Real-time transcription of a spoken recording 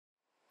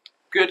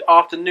Good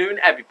afternoon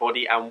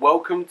everybody and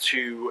welcome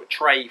to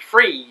tray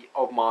 3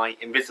 of my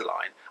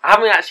Invisalign. I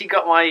haven't actually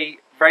got my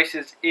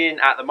braces in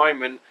at the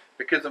moment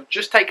because I've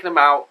just taken them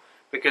out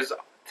because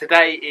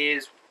today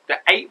is the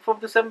 8th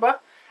of December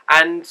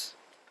and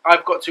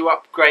I've got to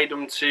upgrade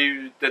them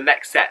to the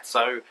next set.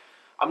 So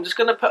I'm just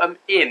going to put them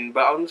in,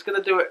 but I'm just going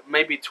to do it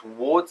maybe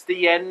towards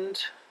the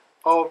end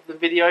of the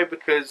video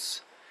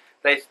because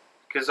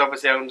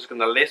obviously I'm just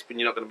going to lisp and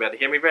you're not going to be able to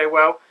hear me very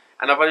well,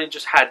 and I've only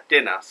just had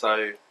dinner,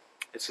 so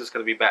it's just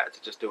going to be better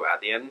to just do it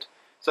at the end.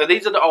 So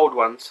these are the old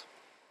ones,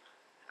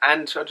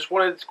 and I just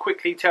wanted to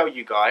quickly tell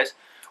you guys,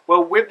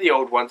 well, with the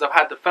old ones I've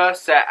had the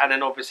first set and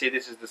then obviously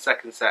this is the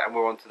second set and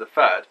we're on to the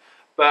third,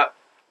 but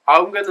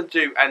I'm going to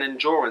do an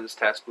endurance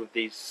test with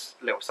these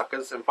little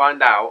suckers and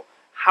find out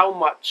how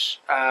much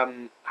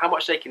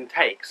they can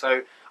take.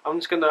 So I'm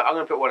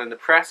gonna put one in the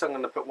press, I'm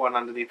going to put one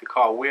underneath the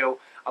car wheel,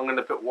 I'm going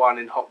to put one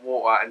in hot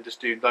water and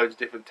just do loads of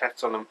different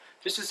tests on them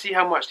just to see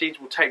how much these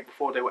will take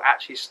before they will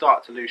actually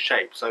start to lose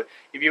shape. So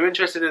if you're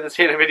interested in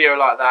seeing a video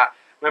like that,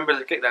 remember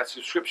to click that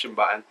subscription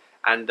button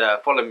and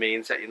follow me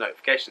and set your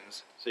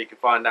notifications so you can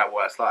find out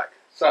what it's like.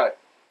 So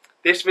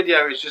this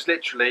video is just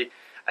literally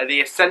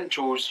the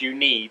essentials you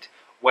need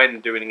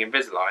when doing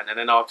Invisalign, and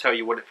then I'll tell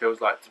you what it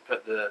feels like to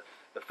put the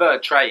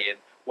third tray in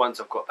once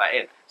I've got that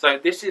in. So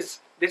this is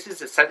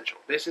essential.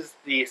 This is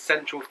the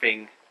essential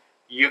thing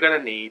you're going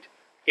to need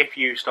if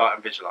you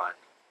start Invisalign.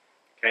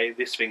 Okay,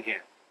 this thing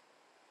here.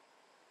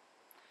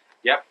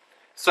 Yep.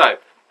 So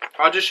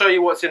I'll just show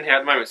you what's in here at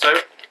the moment. So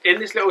in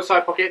this little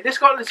side pocket, this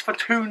got this for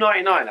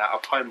 $2.99 out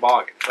of Home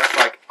Bargains. That's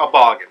like a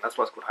bargain. That's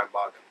why it's called Home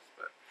Bargains.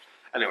 But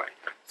anyway,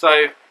 so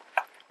I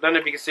don't know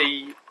if you can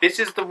see. This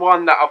is the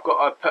one that I've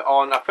got to put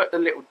on. I put the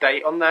little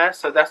date on there.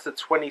 So that's the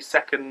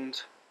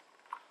 22nd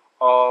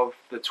of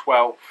the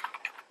 12th,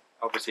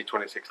 obviously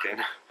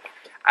 2016.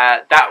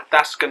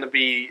 That's going to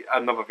be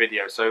another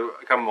video, so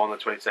come on the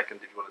 22nd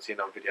if you want to see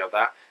another video of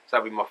that. So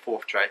that'll be my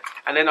fourth tray,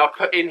 and then I'll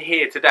put in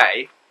here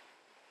today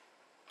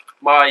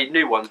my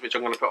new ones, which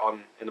I'm going to put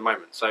on in a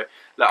moment. So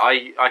look,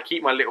 I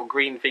keep my little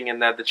green thing in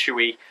there, the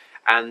chewy,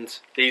 and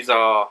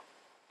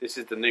this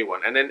is the new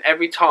one. And then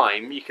every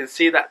time you can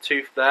see that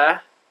tooth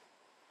there.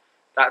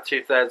 That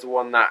tooth there is the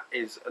one that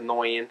is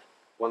annoying,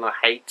 one I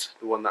hate,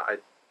 the one that I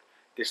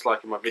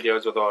dislike in my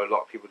videos, although a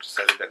lot of people just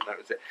say they don't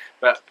notice it.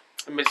 But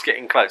I'm just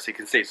getting close so you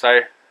can see. So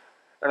I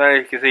don't know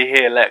if you can see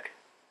here, look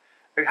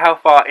how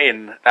far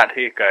in that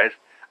tooth goes,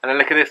 and then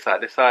look at this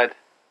side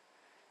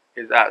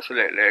is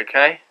absolutely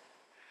okay,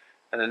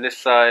 and then this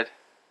side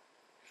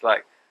is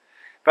like,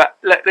 but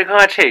look, they're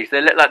kind of cheese,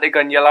 they look like they're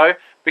gone yellow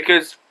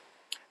because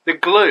the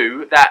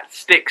glue that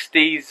sticks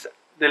the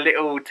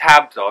little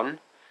tabs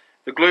on,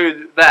 the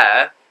glue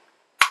there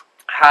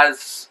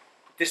has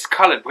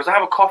discoloured because I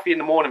have a coffee in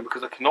the morning,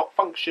 because I cannot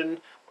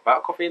function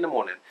without coffee in the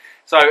morning.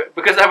 So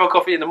because I have a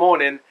coffee in the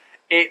morning,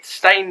 it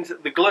stains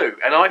the glue,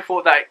 and I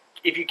thought that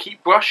if you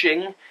keep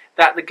brushing,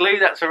 that the glue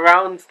that's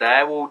around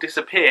there will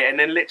disappear, and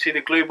then literally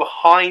the glue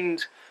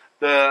behind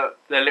the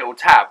little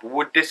tab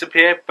would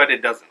disappear, but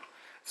it doesn't.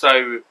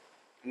 So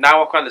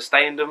now I've kind of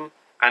stained them,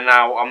 and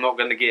now I'm not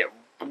going to get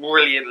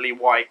brilliantly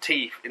white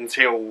teeth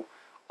until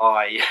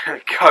I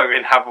go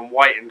and have them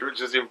whitened,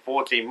 which is in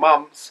 14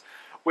 months,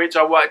 which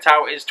I worked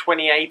out is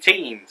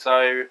 2018.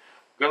 So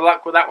good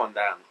luck with that one,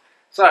 Dan.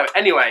 So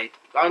anyway,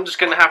 I'm just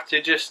going to have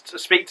to just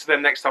speak to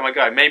them next time I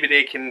go. Maybe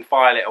they can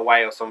file it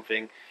away or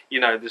something.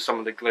 You know, there's some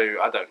of the glue.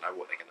 I don't know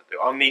what they're going to do.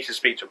 I'll need to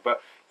speak to them.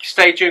 But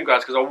stay tuned,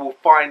 guys, because I will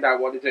find out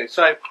what they do.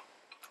 So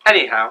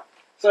anyhow,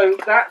 so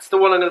that's the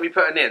one I'm going to be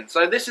putting in.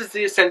 So this is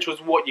the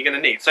essentials of what you're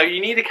going to need. So you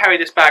need to carry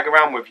this bag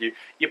around with you.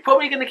 You're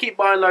probably going to keep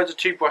buying loads of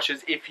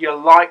toothbrushes if you're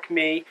like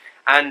me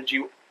and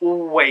you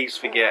always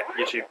forget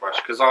your toothbrush,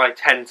 because I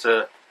tend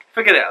to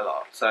forget it a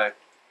lot. So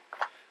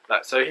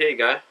here you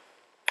go.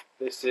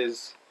 This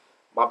is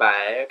my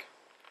bag,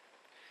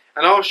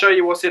 and I'll show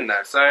you what's in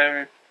there.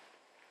 So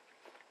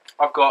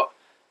I've got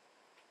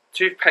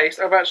toothpaste.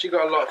 I've actually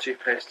got a lot of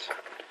toothpaste,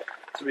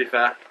 to be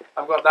fair.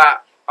 I've got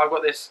that. I've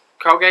got this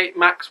Colgate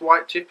Max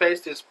White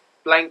toothpaste, this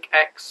Blank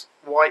X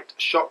White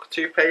Shock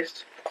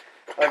toothpaste.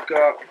 I've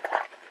got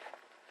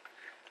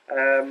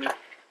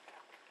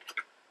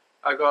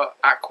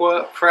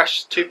Aqua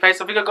Fresh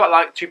toothpaste. I think I've got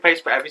like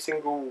toothpaste for every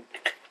single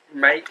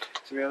make,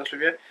 to be honest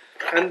with you.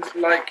 And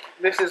like,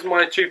 this is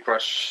my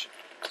toothbrush.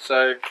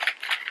 So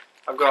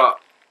I've got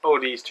all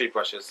these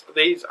toothbrushes.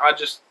 These I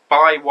just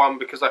buy one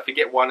because I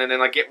forget one, and then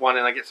I get one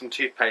and I get some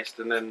toothpaste,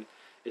 and then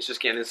it's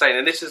just getting insane.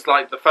 And this is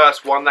like the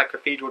first one that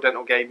Cathedral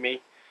Dental gave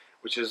me,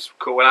 which is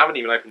cool, and I haven't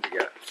even opened it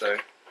yet. So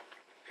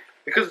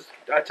because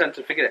I tend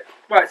to forget it.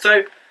 Right,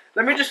 so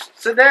let me just,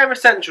 so they're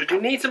essentials.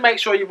 You need to make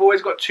sure you've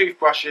always got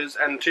toothbrushes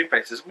and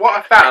toothpastes. What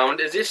I found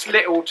is this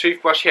little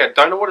toothbrush here.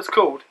 Don't know what it's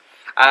called.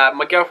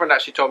 My girlfriend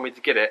actually told me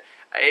to get it.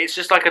 It's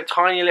just like a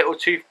tiny little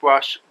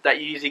toothbrush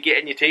that you usually get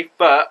in your teeth,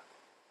 but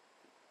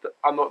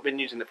I've not been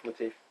using it for my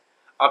teeth.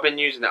 I've been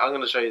using it. I'm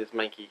going to show you this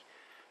manky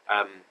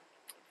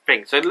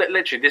thing. So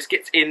literally, this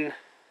gets in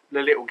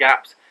the little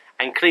gaps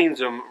and cleans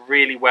them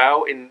really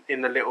well in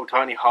the little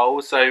tiny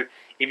holes. So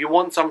if you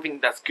want something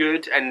that's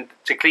good and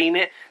to clean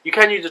it, you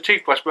can use a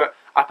toothbrush, but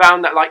I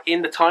found that like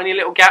in the tiny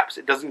little gaps,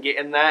 it doesn't get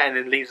in there and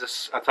then leaves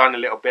us a tiny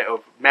little bit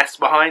of mess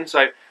behind.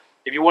 So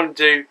if you want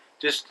to do,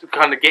 just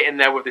kind of get in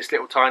there with this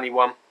little tiny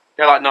one.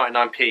 They're like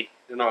 99p,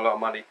 they're not a lot of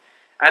money.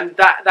 And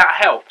that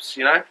helps,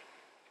 you know.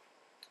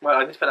 Well,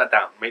 I need to put that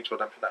down, make sure I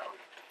don't put that on.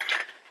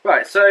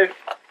 Right, so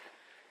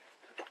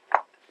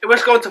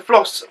let's go on to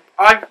floss.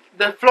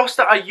 The floss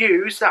that I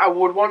use, that I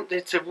would want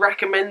to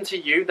recommend to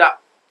you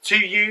to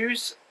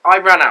use, I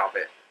ran out of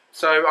it.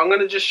 So I'm going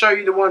to just show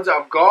you the ones that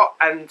I've got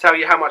and tell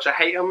you how much I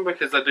hate them,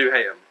 because I do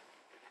hate them.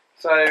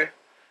 So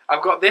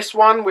I've got this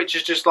one, which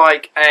is just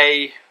like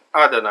a,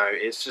 I don't know,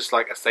 it's just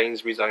like a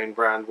Sainsbury's own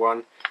brand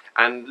one.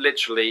 And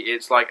literally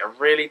it's like a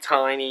really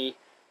tiny,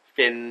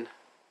 thin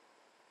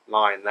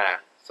line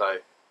there. So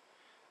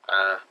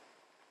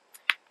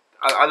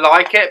I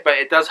like it, but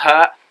it does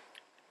hurt.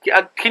 Do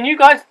you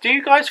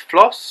guys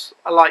floss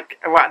like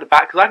right at the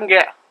back? Because I can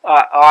get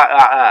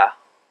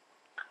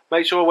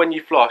make sure when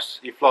you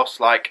floss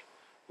like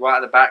right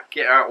at the back,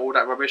 get out all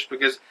that rubbish,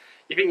 because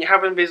you think you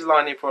have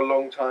Invisalign in for a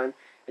long time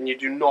and you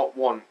do not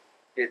want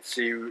it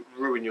to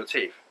ruin your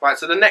teeth. Right,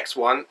 so the next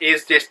one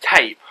is this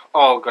tape.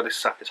 Oh god, this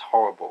stuff is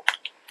horrible.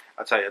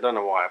 I tell you, I don't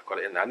know why I've got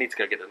it in there. I need to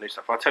go get the new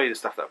stuff. I'll tell you the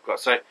stuff that I've got.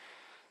 So let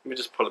me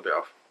just pull a bit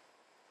off.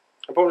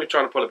 I'm probably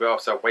trying to pull a bit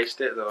off so I'll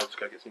waste it, then I'll just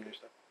go get some new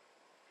stuff.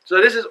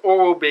 So this is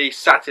Oral-B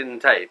satin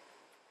tape.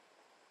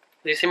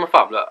 Do you see my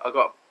thumb? Look, I've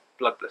got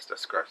blood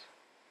blisters, gross.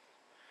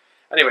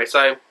 Anyway,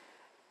 so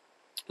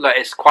look,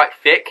 it's quite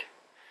thick.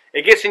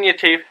 It gets in your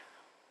teeth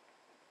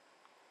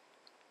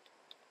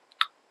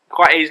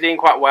quite easily and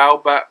quite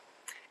well, but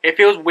it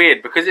feels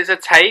weird because it's a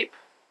tape.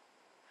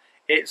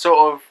 It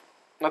sort of,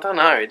 I don't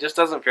know, it just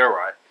doesn't feel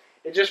right.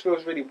 It just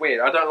feels really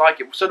weird. I don't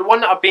like it. So the one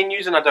that I've been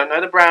using, I don't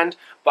know the brand,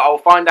 but I'll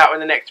find out in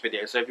the next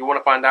video. So if you want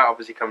to find out,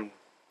 obviously come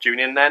tune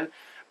in then.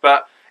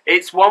 But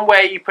it's one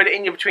where you put it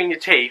in between your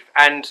teeth,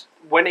 and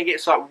when it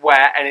gets like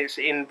wet and it's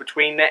in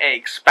between there, it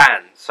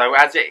expands. So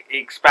as it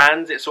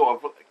expands, it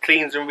sort of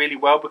cleans them really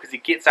well because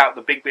it gets out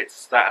the big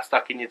bits that are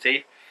stuck in your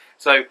teeth.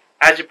 So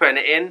as you're putting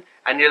it in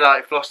and you're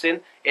like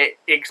flossing, it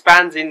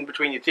expands in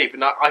between your teeth,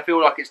 and I feel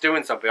like it's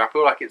doing something. I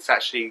feel like it's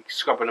actually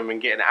scrubbing them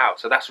and getting it out.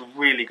 So that's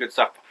really good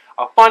stuff.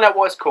 I'll find out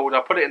what it's called.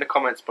 I'll put it in the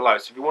comments below.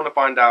 So if you want to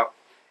find out,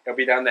 it'll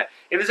be down there.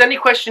 If there's any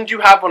questions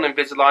you have on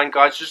Invisalign,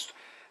 guys, just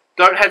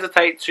don't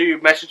hesitate to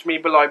message me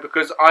below,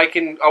 because I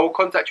will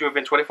contact you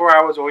within 24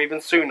 hours or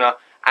even sooner,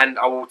 and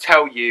I will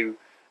tell you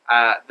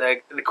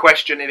the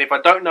question. And if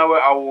I don't know it,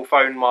 I will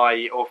phone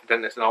my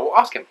orthodontist and I will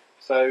ask him.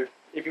 So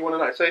if you want to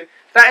know, so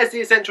that is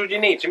the essentials you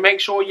need to make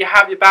sure you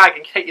have your bag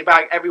and take your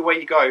bag everywhere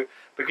you go,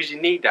 because you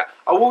need that.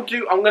 I'm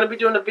going to be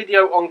doing a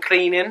video on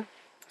cleaning.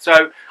 So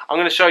I'm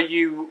going to show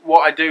you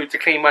what I do to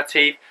clean my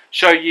teeth,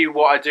 show you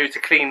what I do to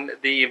clean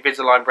the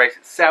Invisalign brace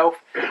itself,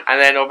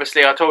 and then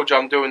obviously I told you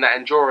I'm doing that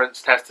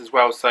endurance test as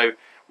well, so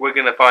we're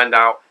going to find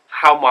out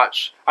how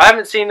much. I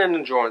haven't seen an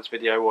endurance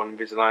video on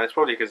Invisalign, it's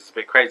probably because it's a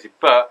bit crazy,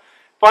 but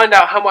find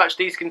out how much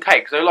these can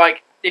take. So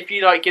like, if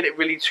you like get it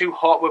really too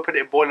hot, we'll put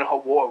it in boiling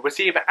hot water, we'll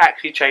see if it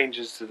actually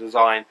changes the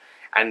design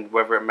and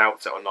whether it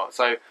melts it or not.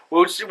 So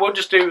we'll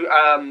just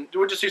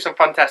do some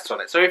fun tests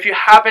on it. So if you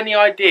have any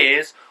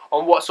ideas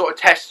on what sort of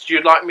tests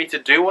you'd like me to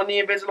do on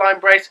the Invisalign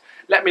brace,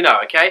 let me know,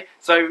 okay?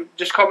 So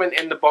just comment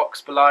in the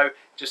box below.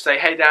 Just say,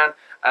 hey Dan,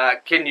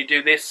 can you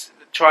do this?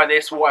 Try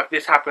this. What if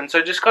this happened?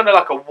 So just kind of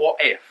like a what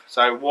if.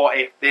 So what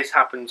if this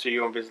happened to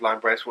your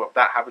Invisalign brace? What if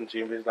that happened to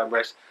your Invisalign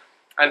brace?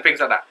 And things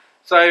like that.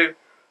 So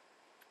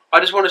I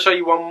just want to show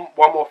you one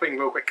more thing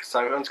real quick. So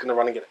I'm just going to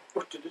run and get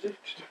it.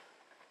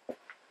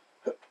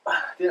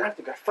 Didn't have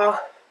to go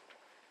far.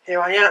 Here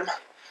I am.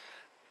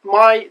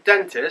 My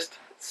dentist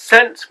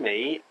sent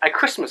me a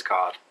Christmas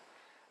card.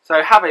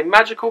 So have a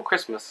magical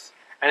Christmas.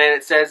 And then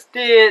it says,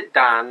 Dear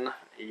Dan,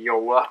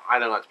 I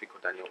don't like to be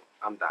called Daniel,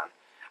 I'm Dan.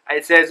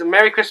 It says,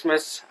 Merry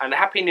Christmas and a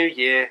Happy New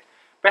Year.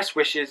 Best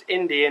wishes,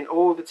 Indy and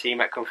all the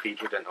team at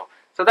Cathedral Dental.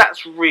 So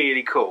that's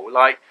really cool.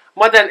 Like,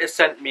 my dentist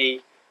sent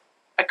me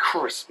a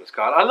Christmas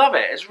card. I love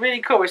it. It's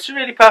really cool. It's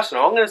really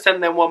personal. I'm going to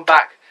send them one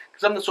back,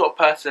 because I'm the sort of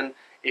person,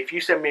 if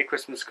you send me a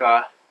Christmas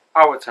card,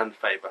 I'll return the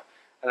favour.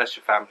 Unless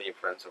you're family and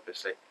friends,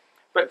 obviously.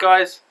 But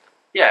guys,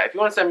 yeah, if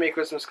you want to send me a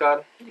Christmas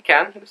card, you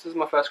can. This is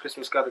my first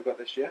Christmas card I've got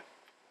this year.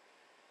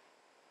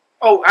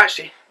 Oh,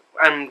 actually,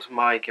 and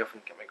my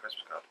girlfriend got me a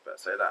Christmas card. Better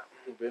say that.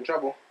 We'll be in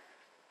trouble.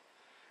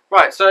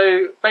 Right,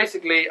 so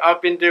basically,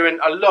 I've been doing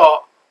a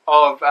lot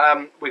of.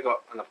 We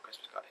got another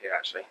Christmas card here,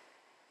 actually.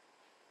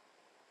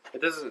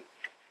 It doesn't.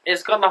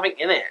 It's got nothing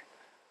in it.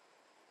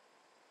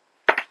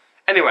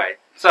 Anyway,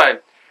 so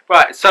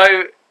right,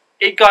 so.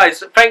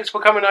 Guys, thanks for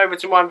coming over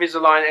to my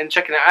Invisalign and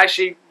checking it out.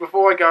 Actually,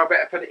 before I go, I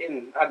better put it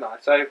in, hadn't I?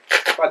 So,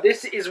 right,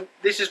 this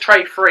is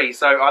tray free,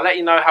 so I'll let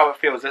you know how it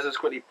feels. Let's just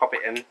quickly pop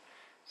it in.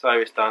 So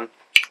it's done.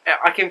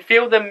 I can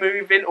feel them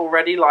moving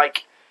already,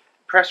 like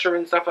pressure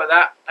and stuff like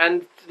that.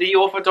 And the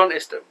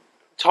orthodontist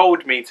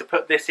told me to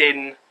put this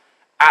in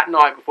at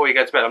night before you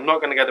go to bed. I'm not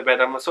going to go to bed.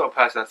 I'm the sort of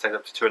person that stays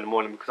up to 2 in the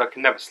morning because I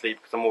can never sleep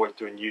because I'm always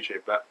doing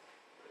YouTube. But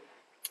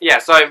yeah,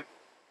 so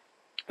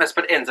let's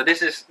put it in. So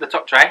this is the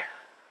top tray.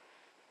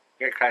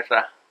 Get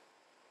closer.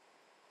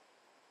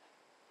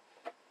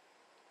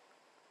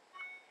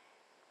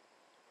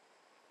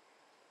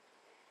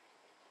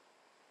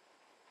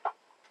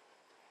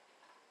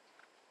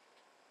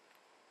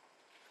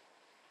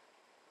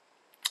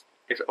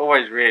 It's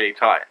always really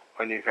tight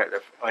when you put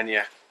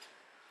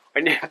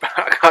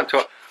I can't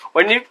talk.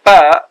 When you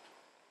put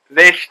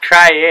this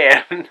tray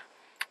in,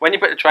 when you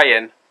put the tray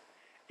in,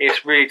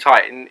 it's really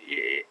tight, and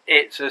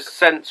it's a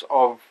sense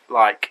of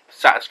like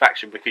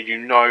satisfaction because you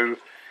know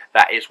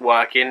that it's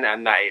working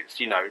and that it's,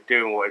 you know,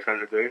 doing what it's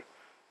meant to do.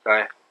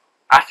 So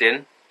that's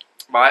in,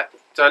 right?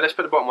 So let's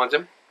put the bottom ones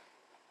in.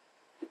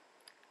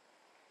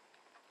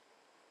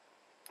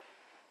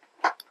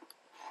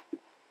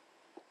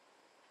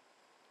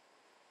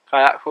 So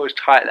that feels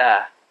tight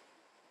there.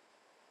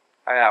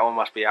 Oh, that one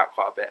must be out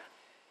quite a bit.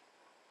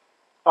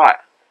 Right,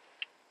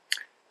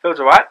 feels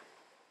alright.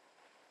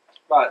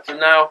 Right, so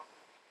now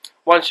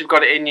once you've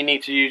got it in, you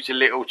need to use your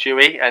little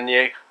chewy, and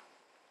you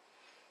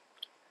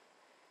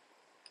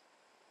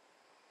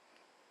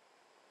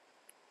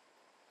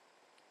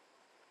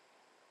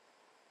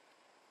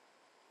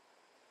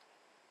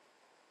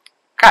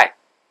okay,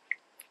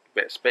 a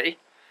bit spitty,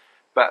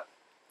 but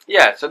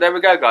yeah. So there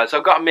we go, guys. So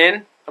I've got them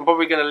in. I'm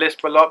probably going to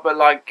lisp a lot, but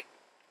like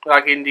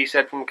Indy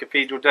said from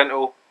Cathedral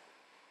Dental,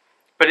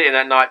 put it in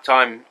at night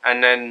time,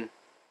 and then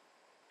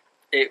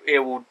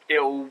it will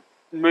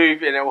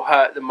move and it will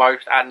hurt the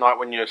most at night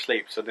when you're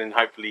asleep. So then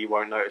hopefully you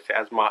won't notice it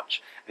as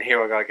much. And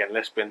here I go again,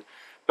 lisping.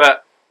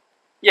 But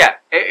yeah,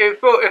 it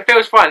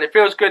feels fine. It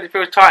feels good. It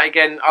feels tight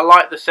again. I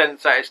like the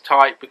sense that it's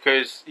tight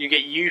because you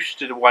get used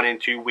to the 1 in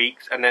 2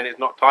 weeks, and then it's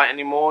not tight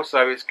anymore.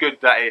 So it's good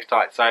that it's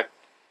tight. So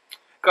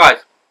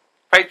guys,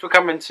 thanks for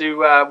coming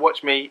to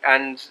watch me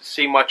and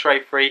see my tray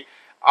free.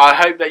 I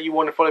hope that you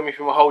want to follow me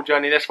through my whole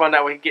journey. Let's find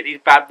out we can get these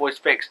bad boys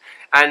fixed.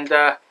 And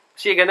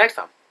see you again next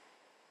time.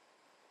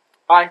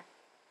 Bye.